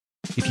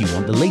If you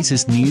want the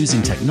latest news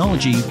in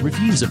technology,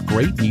 reviews of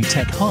great new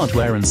tech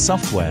hardware and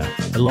software,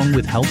 along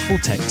with helpful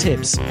tech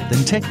tips,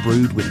 then Tech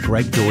Brewed with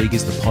Greg Doig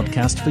is the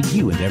podcast for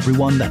you and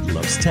everyone that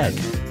loves tech.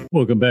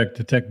 Welcome back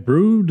to Tech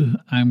Brewed.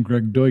 I'm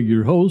Greg Doig,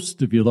 your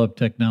host. If you love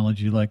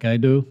technology like I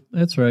do,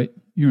 that's right,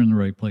 you're in the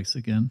right place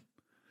again.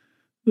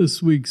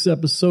 This week's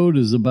episode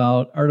is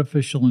about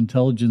artificial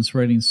intelligence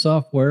writing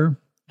software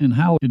and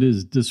how it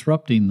is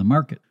disrupting the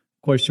market.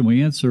 The question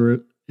we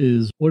answer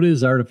is, what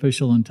is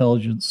artificial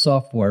intelligence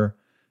software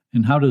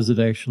and how does it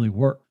actually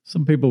work?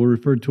 Some people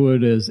refer to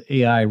it as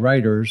AI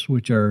writers,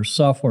 which are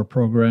software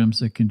programs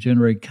that can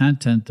generate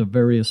content of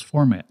various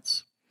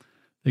formats.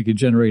 They can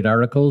generate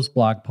articles,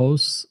 blog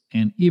posts,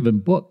 and even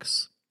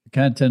books. The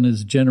content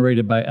is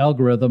generated by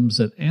algorithms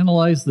that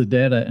analyze the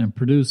data and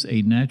produce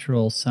a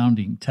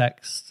natural-sounding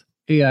text.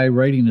 AI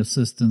writing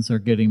assistants are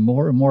getting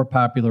more and more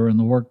popular in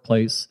the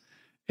workplace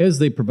as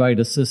they provide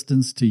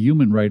assistance to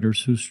human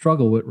writers who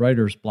struggle with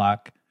writer's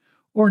block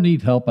or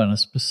need help on a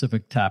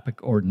specific topic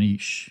or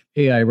niche.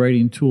 AI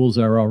writing tools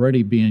are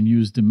already being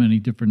used in many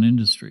different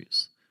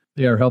industries.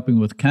 They are helping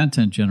with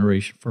content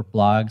generation for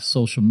blogs,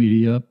 social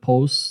media,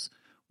 posts,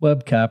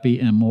 web copy,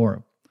 and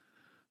more.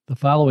 The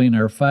following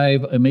are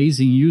 5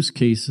 amazing use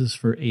cases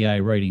for AI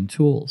writing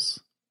tools.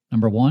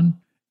 Number 1,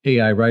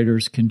 AI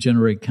writers can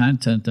generate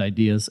content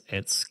ideas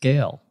at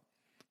scale.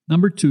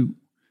 Number 2,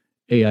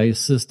 AI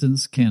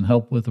assistants can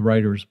help with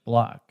writer's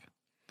block.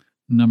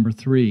 Number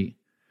 3,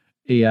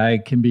 AI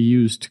can be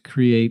used to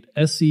create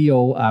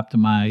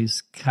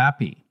SEO-optimized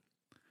copy.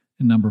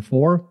 And number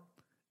 4,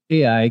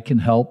 AI can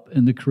help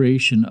in the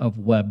creation of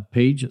web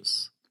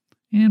pages.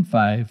 And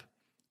 5,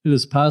 it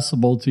is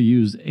possible to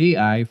use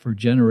AI for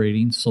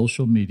generating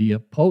social media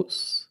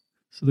posts.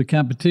 So the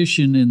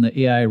competition in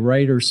the AI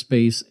writer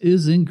space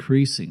is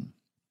increasing.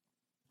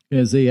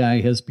 As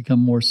AI has become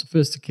more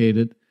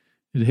sophisticated,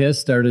 it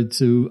has started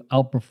to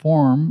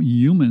outperform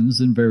humans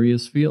in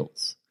various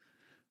fields.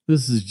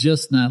 This is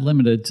just not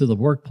limited to the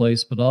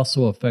workplace, but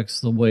also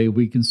affects the way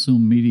we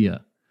consume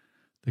media.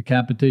 The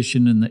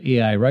competition in the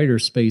AI writer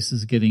space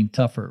is getting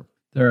tougher.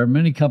 There are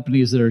many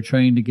companies that are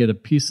trying to get a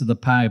piece of the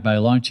pie by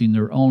launching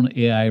their own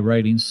AI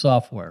writing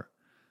software.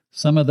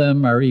 Some of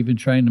them are even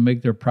trying to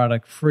make their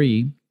product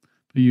free,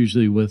 but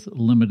usually with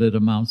limited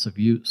amounts of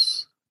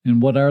use.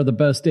 And what are the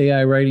best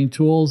AI writing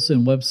tools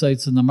and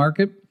websites in the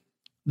market?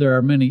 There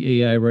are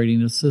many AI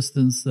writing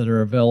assistants that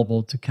are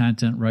available to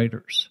content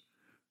writers.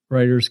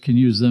 Writers can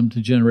use them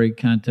to generate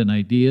content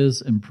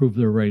ideas, improve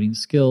their writing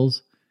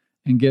skills,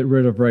 and get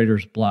rid of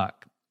writer's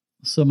block.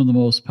 Some of the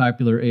most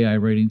popular AI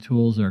writing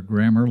tools are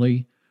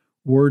Grammarly,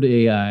 Word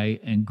AI,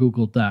 and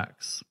Google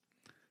Docs.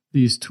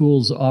 These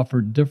tools offer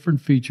different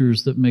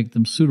features that make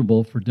them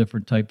suitable for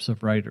different types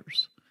of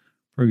writers.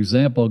 For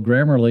example,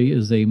 Grammarly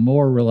is a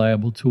more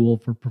reliable tool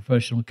for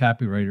professional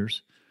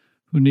copywriters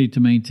who need to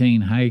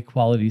maintain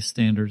high-quality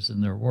standards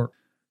in their work.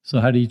 So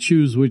how do you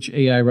choose which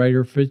AI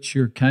writer fits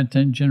your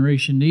content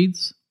generation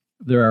needs?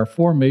 There are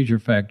 4 major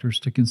factors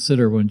to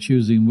consider when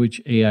choosing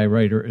which AI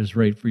writer is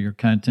right for your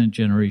content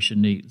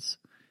generation needs.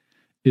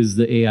 Is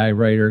the AI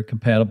writer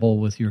compatible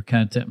with your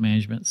content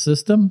management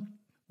system?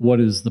 What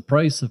is the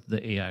price of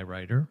the AI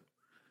writer?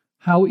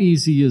 How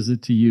easy is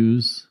it to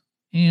use?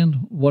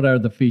 And what are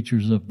the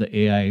features of the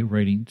AI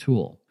writing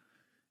tool?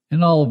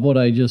 And all of what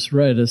I just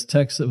read is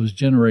text that was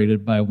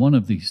generated by one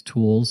of these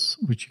tools,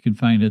 which you can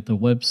find at the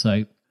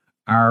website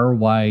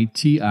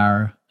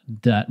rytr.me.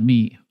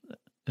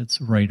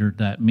 It's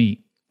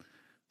writer.me.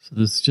 So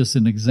this is just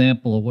an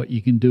example of what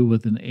you can do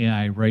with an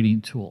AI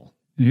writing tool.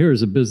 And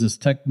here's a business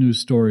tech news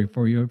story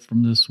for you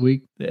from this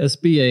week. The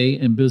SBA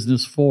and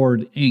Business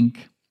Forward, Inc.,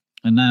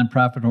 a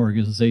nonprofit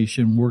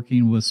organization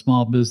working with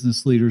small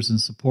business leaders in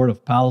support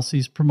of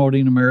policies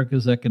promoting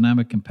America's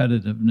economic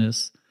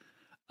competitiveness,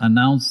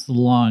 announced the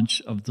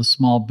launch of the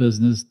Small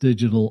Business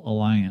Digital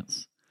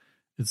Alliance.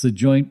 It's a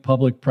joint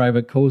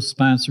public-private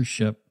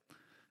co-sponsorship,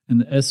 and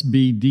the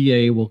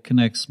SBDA will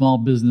connect small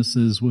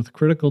businesses with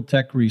critical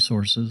tech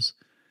resources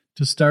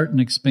to start and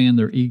expand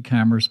their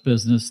e-commerce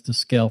business to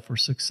scale for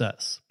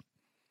success.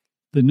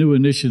 The new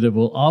initiative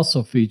will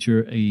also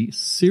feature a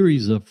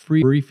series of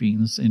free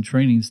briefings and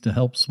trainings to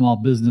help small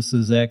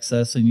businesses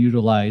access and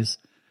utilize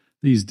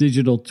these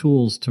digital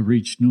tools to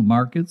reach new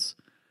markets,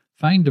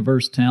 find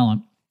diverse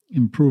talent,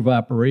 improve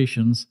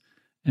operations,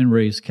 and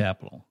raise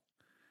capital.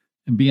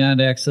 And beyond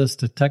access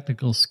to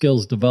technical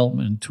skills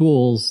development and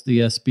tools, the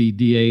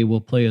SBDA will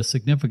play a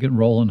significant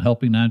role in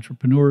helping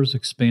entrepreneurs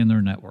expand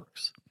their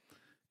networks.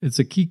 It's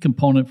a key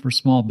component for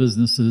small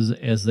businesses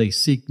as they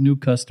seek new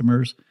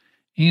customers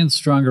and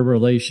stronger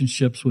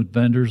relationships with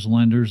vendors,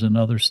 lenders, and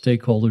other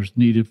stakeholders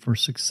needed for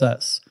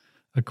success,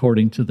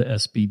 according to the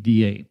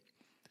SBDA.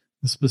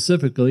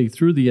 Specifically,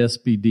 through the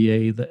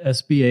SBDA, the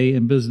SBA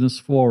and Business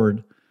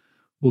Forward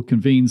will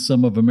convene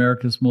some of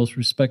America's most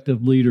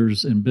respected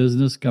leaders in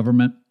business,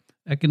 government,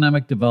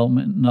 economic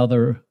development, and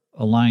other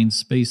aligned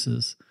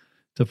spaces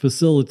to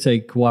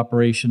facilitate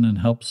cooperation and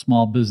help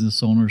small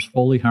business owners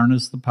fully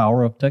harness the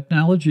power of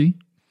technology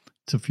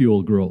to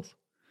fuel growth.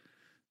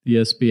 The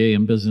SBA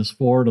and Business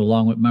Forward,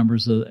 along with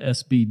members of the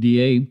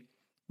SBDA,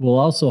 will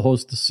also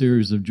host a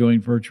series of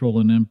joint virtual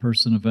and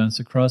in-person events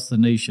across the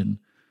nation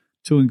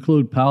to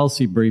include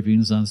policy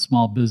briefings on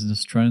small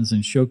business trends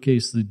and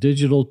showcase the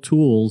digital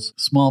tools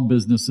small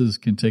businesses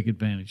can take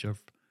advantage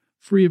of,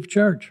 free of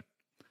charge.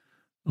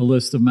 A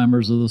list of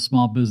members of the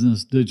Small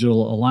Business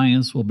Digital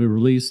Alliance will be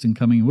released in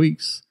coming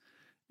weeks,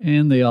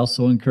 and they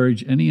also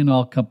encourage any and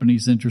all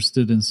companies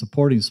interested in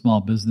supporting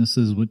small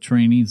businesses with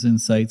trainings,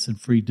 insights,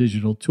 and free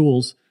digital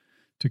tools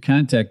to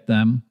contact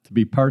them to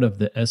be part of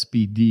the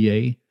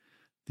SBDA.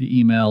 The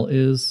email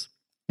is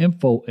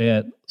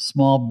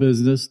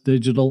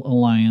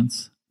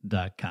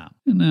info@smallbusinessdigitalalliance.com.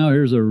 And now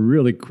here's a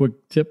really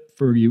quick tip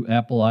for you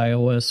Apple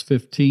iOS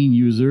 15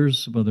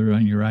 users, whether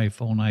on your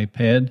iPhone,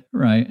 iPad,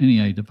 or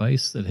any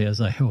device that has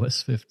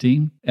iOS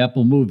 15.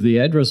 Apple moved the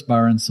address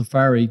bar in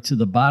Safari to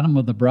the bottom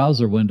of the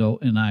browser window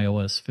in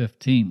iOS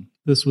 15.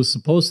 This was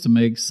supposed to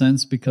make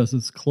sense because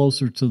it's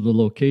closer to the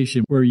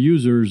location where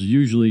users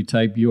usually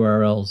type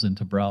URLs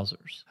into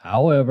browsers.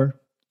 However,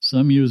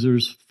 some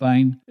users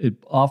find it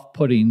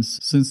off-putting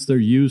since they're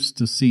used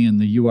to seeing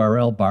the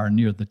URL bar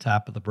near the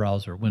top of the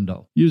browser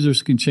window.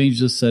 Users can change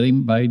this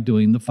setting by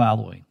doing the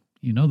following.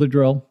 You know the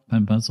drill.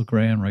 Pen, pencil,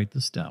 crayon, write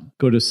this down.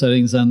 Go to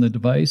Settings on the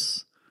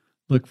device,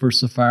 look for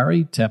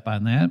Safari, tap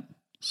on that,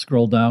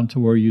 scroll down to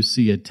where you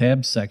see a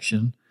tab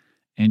section,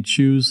 and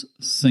choose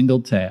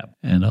Single Tab.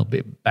 And I'll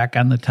be back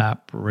on the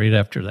top right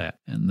after that.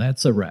 And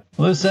that's a wrap.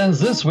 Well, this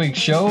ends this week's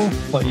show,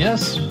 but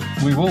yes,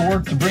 we will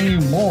work to bring you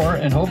more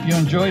and hope you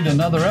enjoyed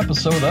another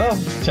episode of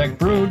Tech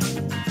Brewed,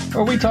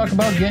 where we talk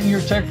about getting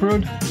your tech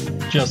brewed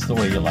just the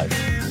way you like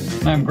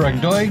it. I'm Greg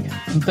Doig,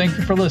 and thank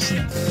you for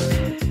listening.